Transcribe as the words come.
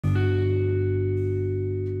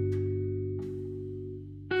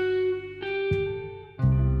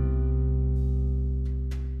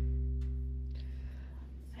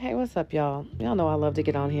what's up, y'all? Y'all know I love to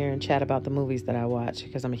get on here and chat about the movies that I watch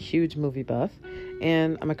because I'm a huge movie buff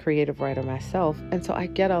and I'm a creative writer myself. And so I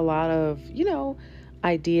get a lot of,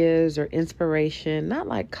 ideas or inspiration, not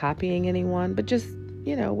like copying anyone, but just,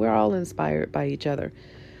 we're all inspired by each other.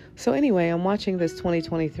 So anyway, I'm watching this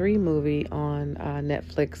 2023 movie on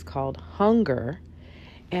Netflix called Hunger.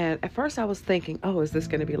 And at first I was thinking, oh, is this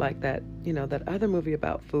going to be like that, that other movie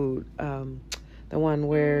about food? The one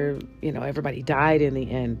where, everybody died in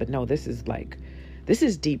the end. But no, this is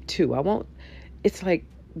deep too. It's like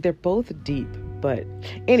they're both deep. But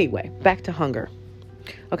anyway, back to Hunger.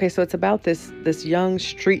 Okay, so it's about this young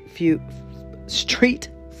street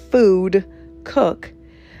food cook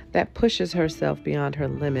that pushes herself beyond her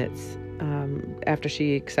limits after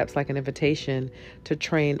she accepts like an invitation to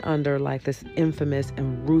train under like this infamous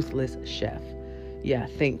and ruthless chef. Yeah,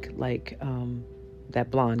 think like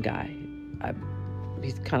that blonde guy.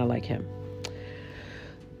 He's kind of like him.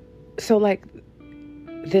 So like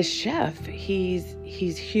this chef, he's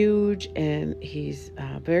huge and he's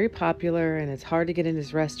very popular, and it's hard to get in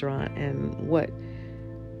his restaurant. And what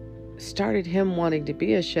started him wanting to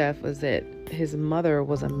be a chef was that his mother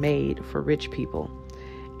was a maid for rich people.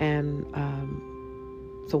 And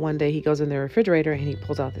so one day he goes in the refrigerator and he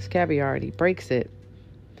pulls out this caviar and he breaks it,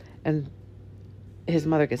 and his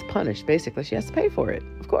mother gets punished. Basically, she has to pay for it,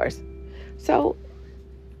 of course. So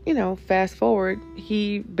fast forward,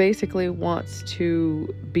 he basically wants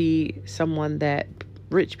to be someone that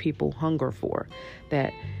rich people hunger for,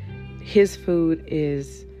 that his food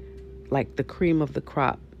is like the cream of the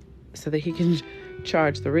crop so that he can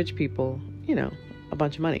charge the rich people, a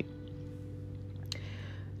bunch of money.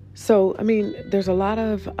 So, there's a lot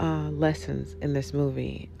of lessons in this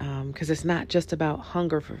movie because it's not just about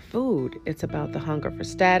hunger for food. It's about the hunger for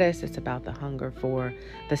status. It's about the hunger for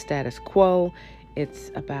the status quo.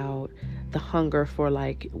 It's about the hunger for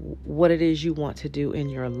like what it is you want to do in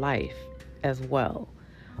your life as well.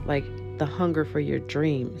 Like the hunger for your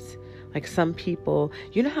dreams. Like some people,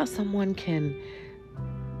 how someone can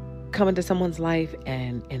come into someone's life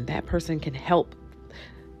and that person can help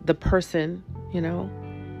the person,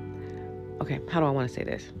 Okay, how do I want to say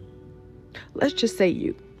this? Let's just say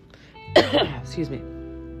you. Excuse me.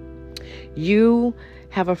 You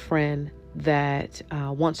have a friend that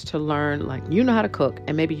wants to learn, like, how to cook,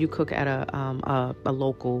 and maybe you cook at a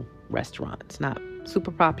local restaurant. It's not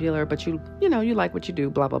super popular, but you like what you do,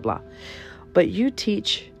 blah, blah, blah. But you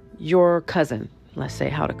teach your cousin, let's say,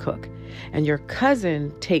 how to cook. And your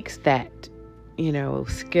cousin takes that,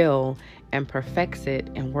 skill and perfects it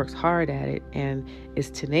and works hard at it and is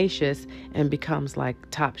tenacious and becomes like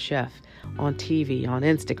top chef on TV, on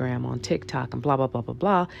Instagram, on TikTok, and blah, blah, blah, blah,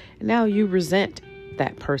 blah. And now you resent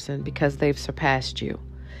that person because they've surpassed you.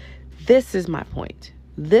 This is my point.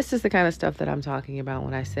 This is the kind of stuff that I'm talking about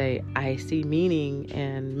when I say I see meaning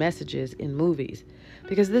and messages in movies,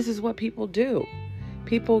 because this is what people do.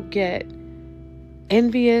 People get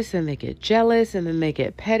envious and they get jealous and then they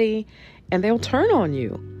get petty and they'll turn on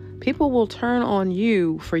you. People will turn on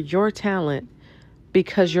you for your talent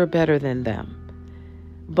because you're better than them.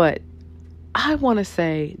 But I want to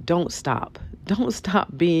say, don't stop. Don't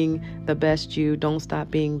stop being the best you. Don't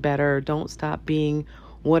stop being better. Don't stop being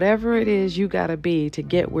whatever it is you got to be to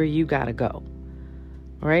get where you got to go.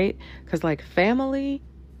 Right? Because like family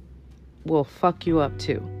will fuck you up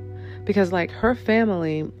too. Because like her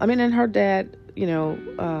family, and her dad,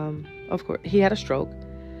 of course, he had a stroke.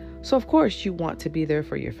 So of course you want to be there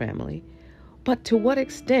for your family. But to what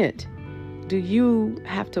extent do you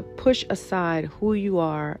have to push aside who you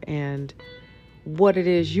are and what it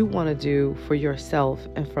is you want to do for yourself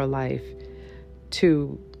and for life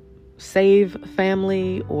to save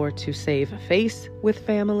family or to save face with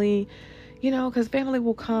family? Because family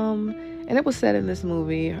will come, and it was said in this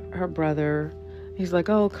movie, her brother, he's like,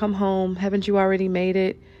 oh, come home. Haven't you already made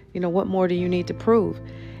it? What more do you need to prove?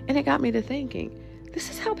 And it got me to thinking, this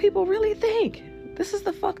is how people really think. This is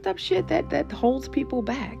the fucked up shit that holds people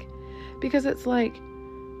back. Because it's like,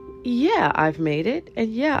 yeah, I've made it.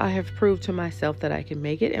 And yeah, I have proved to myself that I can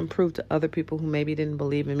make it and prove to other people who maybe didn't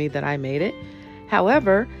believe in me that I made it.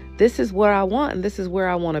 However, this is where I want and this is where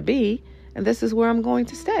I want to be. And this is where I'm going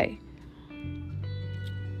to stay.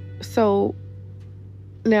 So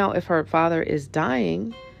now if her father is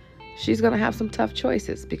dying, she's going to have some tough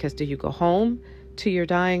choices, because do you go home to your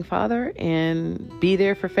dying father and be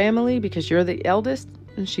there for family because you're the eldest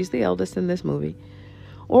and she's the eldest in this movie,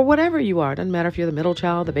 or whatever you are? Doesn't matter if you're the middle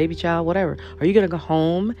child, the baby child, whatever. Are you going to go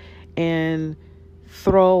home and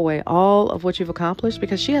throw away all of what you've accomplished?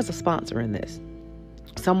 Because she has a sponsor in this.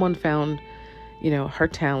 Someone found, her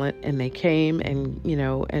talent, and they came and,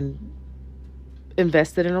 and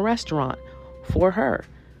invested in a restaurant for her.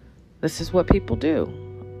 This is what people do.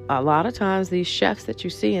 A lot of times these chefs that you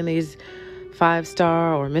see in these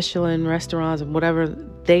 5-star or Michelin restaurants and whatever,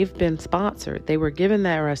 they've been sponsored. They were given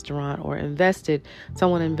that restaurant or invested.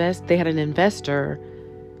 They had an investor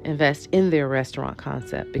invest in their restaurant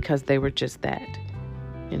concept because they were just that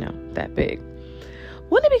big.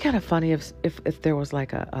 Wouldn't it be kind of funny if there was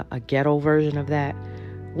like a ghetto version of that,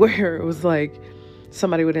 where it was like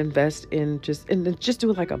somebody would invest in just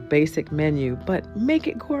do like a basic menu, but make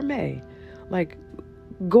it gourmet, like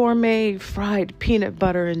gourmet fried peanut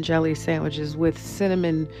butter and jelly sandwiches with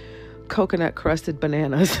cinnamon coconut crusted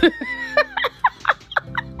bananas.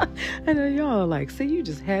 And then y'all are like, see, you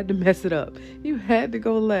just had to mess it up. You had to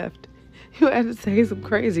go left. You had to say some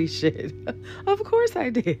crazy shit. Of course I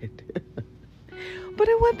did. But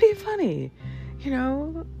it would be funny. I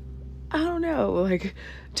don't know. Like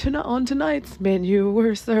on tonight's menu,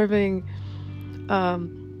 we're serving hot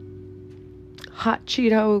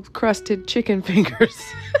Cheeto crusted chicken fingers.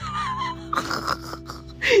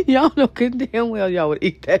 Y'all know good damn well y'all would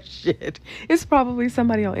eat that shit. It's probably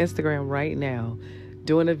somebody on Instagram right now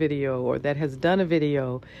doing a video, or that has done a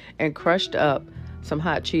video and crushed up some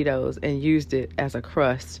hot Cheetos and used it as a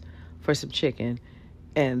crust for some chicken,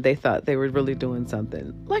 and they thought they were really doing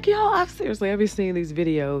something. Like, y'all, I've been seeing these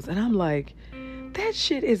videos, and I'm like, that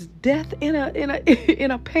shit is death in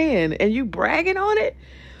a pan, and you bragging on it?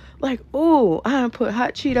 Like, ooh, I put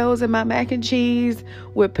hot Cheetos in my mac and cheese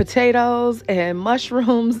with potatoes and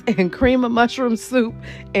mushrooms and cream of mushroom soup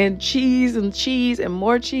and cheese and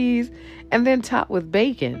more cheese, and then topped with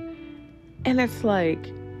bacon. And it's like,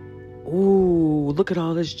 ooh, look at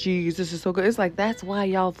all this cheese. This is so good. It's like, that's why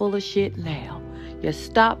y'all full of shit now. You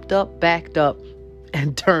stopped up, backed up,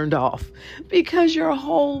 and turned off because your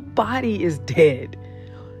whole body is dead.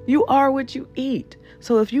 You are what you eat.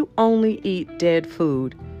 So if you only eat dead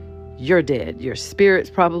food, you're dead. Your spirit's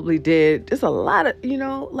probably dead. There's a lot of,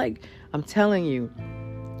 like, I'm telling you,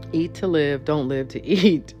 eat to live, don't live to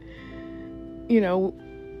eat.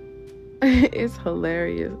 It's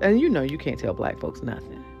hilarious. And you can't tell black folks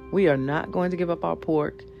nothing. We are not going to give up our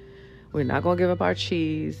pork. We're not going to give up our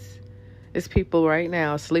cheese. It's people right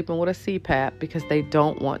now sleeping with a CPAP because they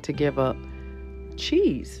don't want to give up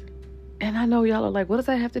cheese. And I know y'all are like, what does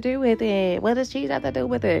that have to do with it? What does cheese have to do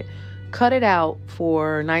with it? Cut it out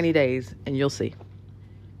for 90 days and you'll see.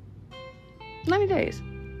 90 days.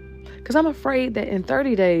 Because I'm afraid that in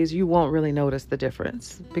 30 days, you won't really notice the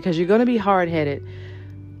difference. Because you're going to be hard-headed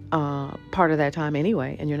part of that time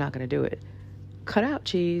anyway, and you're not going to do it. Cut out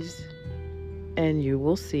cheese and you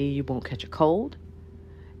will see you won't catch a cold.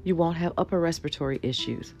 You won't have upper respiratory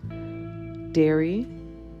issues. Dairy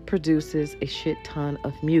produces a shit ton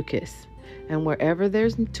of mucus. And wherever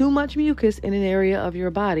there's too much mucus in an area of your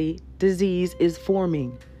body, disease is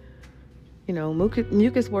forming.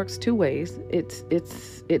 Mucus works two ways. It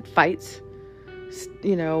fights,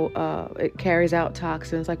 it carries out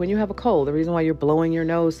toxins. Like when you have a cold, the reason why you're blowing your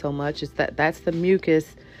nose so much is that's the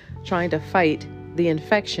mucus trying to fight the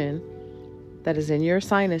infection that is in your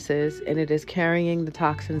sinuses, and it is carrying the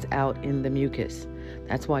toxins out in the mucus.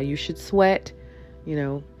 That's why you should sweat,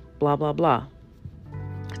 blah, blah, blah,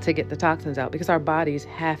 to get the toxins out, because our bodies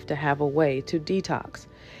have to have a way to detox.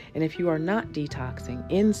 And if you are not detoxing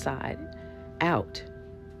inside out,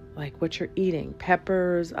 like what you're eating,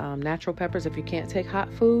 peppers, natural peppers, if you can't take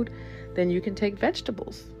hot food, then you can take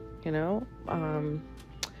vegetables,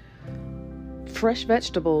 fresh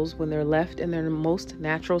vegetables, when they're left in their most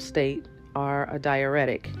natural state, are a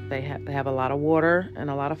diuretic. They have a lot of water and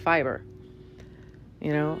a lot of fiber.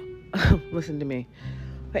 Listen to me.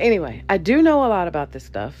 But anyway, I do know a lot about this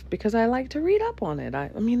stuff because I like to read up on it. I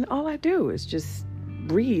mean, all I do is just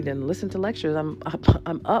read and listen to lectures.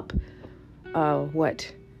 I'm up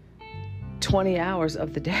 20 hours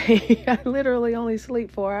of the day. I literally only sleep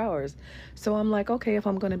 4 hours. So I'm like, okay, if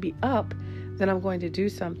I'm going to be up, then I'm going to do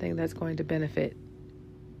something that's going to benefit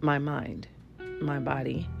my mind, my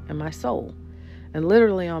body, and my soul. And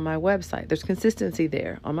literally on my website, there's consistency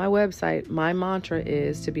there. On my website, my mantra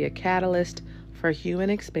is to be a catalyst for human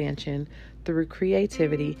expansion through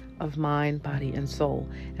creativity of mind, body, and soul.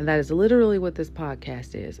 And that is literally what this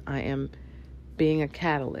podcast is. I am being a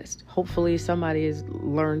catalyst. Hopefully somebody has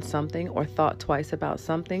learned something or thought twice about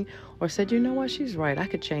something or said, you know what, she's right. I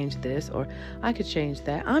could change this or I could change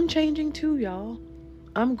that. I'm changing too, y'all.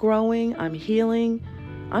 I'm growing. I'm healing.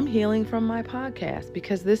 I'm healing from my podcast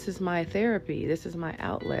because this is my therapy. This is my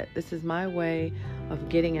outlet. This is my way of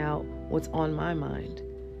getting out what's on my mind.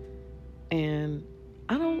 And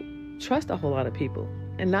I don't trust a whole lot of people.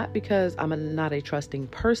 And not because I'm not a trusting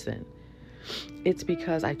person. It's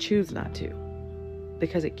because I choose not to.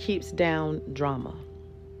 because it keeps down drama.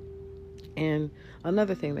 And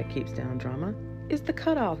another thing that keeps down drama is the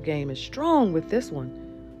cutoff game is strong with this one.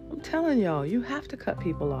 I'm telling y'all, you have to cut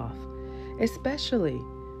people off, especially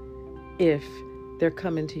if they're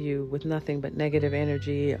coming to you with nothing but negative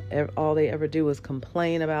energy. All they ever do is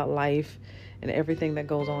complain about life and everything that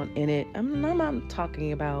goes on in it. I'm not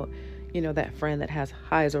talking about, that friend that has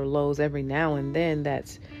highs or lows every now and then.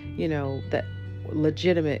 That's, that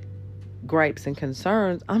legitimate gripes and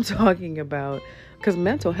concerns. I'm talking about, because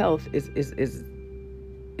mental health is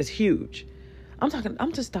huge. I'm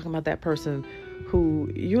just talking about that person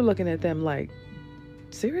who you're looking at them like,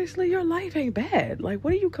 seriously, your life ain't bad. Like,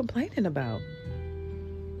 what are you complaining about?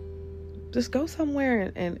 Just go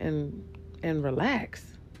somewhere and relax,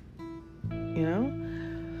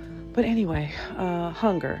 But anyway,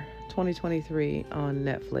 Hunger 2023 on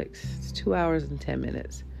Netflix. It's 2 hours and 10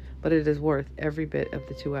 minutes, but it is worth every bit of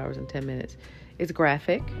the 2 hours and 10 minutes. It's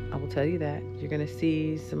graphic, I will tell you that. You're going to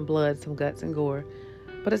see some blood, some guts, and gore,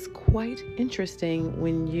 but it's quite interesting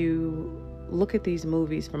when you look at these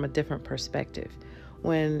movies from a different perspective.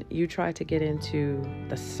 When you try to get into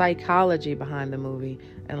the psychology behind the movie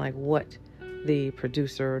and like what the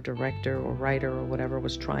producer or director or writer or whatever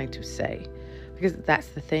was trying to say. Because that's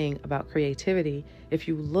the thing about creativity. If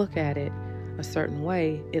you look at it a certain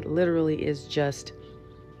way, it literally is just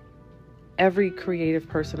every creative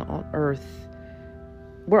person on earth.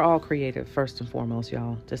 We're all creative first and foremost,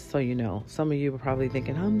 y'all. Just so you know. Some of you are probably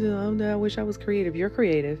thinking, I wish I was creative. You're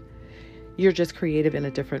creative. You're just creative in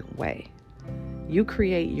a different way. You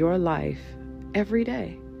create your life every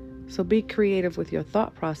day. So be creative with your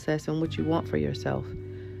thought process and what you want for yourself,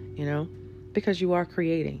 because you are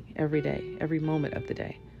creating every day, every moment of the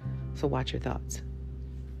day. So watch your thoughts.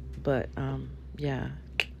 But,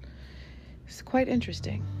 it's quite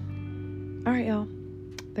interesting. All right, y'all.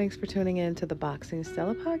 Thanks for tuning in to the Boxing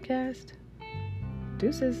Stella podcast.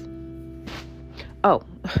 Deuces. Oh,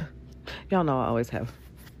 y'all know I always have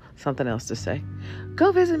something else to say.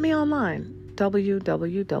 Go visit me online,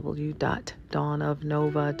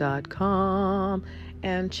 www.dawnofnova.com,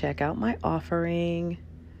 and check out my offering.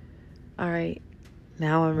 All right,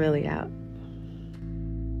 now I'm really out.